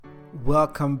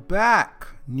Welcome back.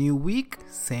 New week,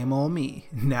 same old me.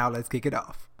 Now let's kick it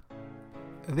off.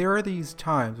 There are these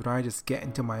times when I just get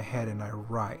into my head and I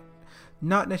write.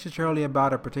 Not necessarily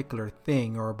about a particular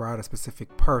thing or about a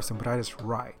specific person, but I just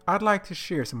write. I'd like to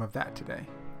share some of that today.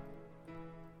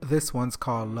 This one's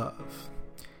called Love.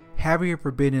 Have you ever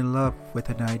been in love with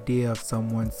an idea of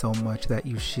someone so much that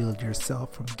you shield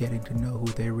yourself from getting to know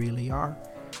who they really are?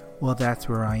 Well, that's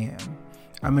where I am.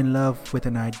 I'm in love with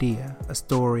an idea, a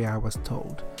story I was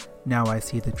told. Now I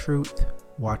see the truth,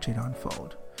 watch it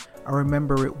unfold. I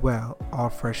remember it well,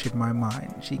 all fresh in my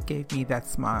mind. She gave me that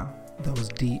smile, those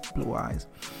deep blue eyes.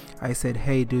 I said,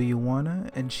 hey, do you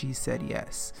wanna? And she said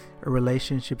yes. A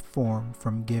relationship formed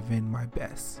from giving my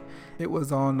best. It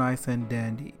was all nice and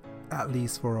dandy, at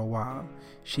least for a while.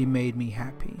 She made me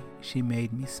happy, she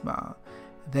made me smile.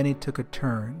 Then it took a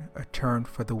turn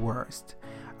for the worst.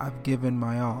 I've given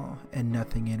my all and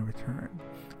nothing in return.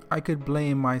 I could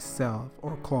blame myself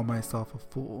or call myself a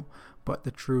fool, but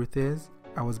the truth is,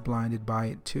 I was blinded by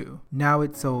it too. Now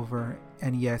it's over,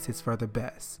 and yes, it's for the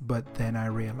best, but then I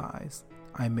realized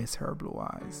I miss her blue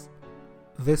eyes.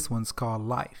 This one's called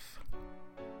Life.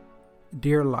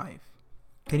 Dear life,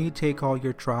 can you take all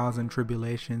your trials and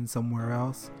tribulations somewhere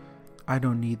else? I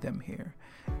don't need them here.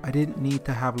 I didn't need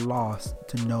to have lost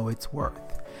to know its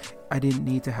worth. I didn't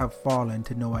need to have fallen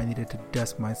to know I needed to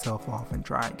dust myself off and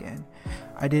try again.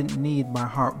 I didn't need my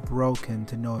heart broken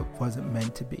to know it wasn't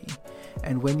meant to be.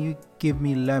 And when you give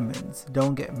me lemons,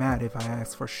 don't get mad if I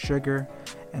ask for sugar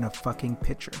and a fucking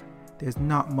pitcher. There's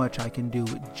not much I can do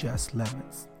with just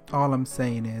lemons. All I'm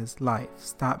saying is, life,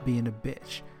 stop being a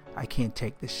bitch. I can't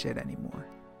take this shit anymore.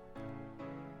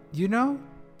 You know,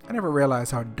 I never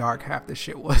realized how dark half this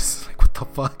shit was. Like, what the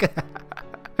fuck?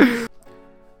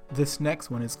 This next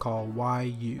one is called Why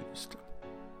Used.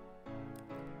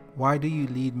 Why do you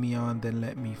lead me on, then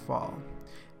let me fall?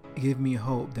 Give me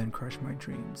hope, then crush my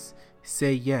dreams.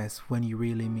 Say yes when you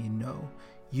really mean no.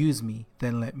 Use me,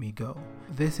 then let me go.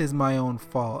 This is my own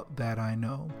fault that I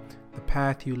know. The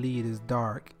path you lead is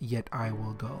dark, yet I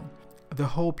will go. The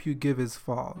hope you give is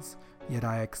false, yet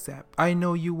I accept. I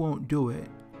know you won't do it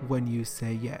when you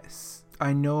say yes.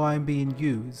 I know I'm being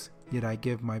used, yet I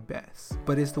give my best.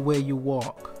 But it's the way you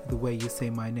walk, the way you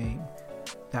say my name,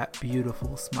 that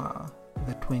beautiful smile,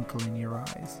 the twinkle in your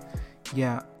eyes.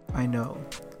 Yeah, I know,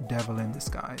 devil in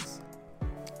disguise.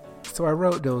 So I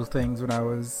wrote those things when I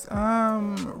was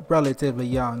relatively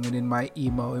young and in my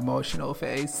emotional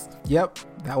phase. Yep,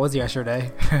 that was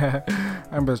yesterday.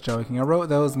 I'm just joking. I wrote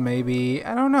those maybe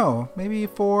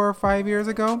 4 or 5 years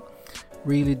ago.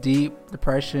 Really deep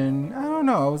depression. I don't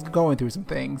know. I was going through some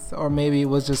things. Or maybe it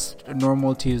was just a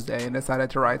normal Tuesday and decided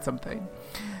to write something.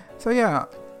 So yeah,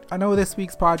 I know this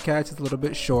week's podcast is a little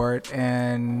bit short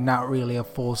and not really a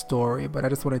full story, but I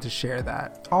just wanted to share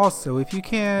that. Also, if you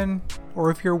can, or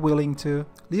if you're willing to,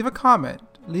 leave a comment,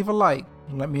 leave a like.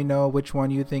 Let me know which one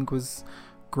you think was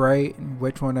great and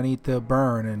which one I need to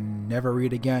burn and never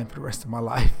read again for the rest of my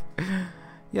life.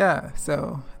 Yeah,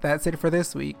 so that's it for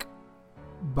this week.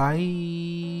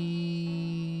 Bye.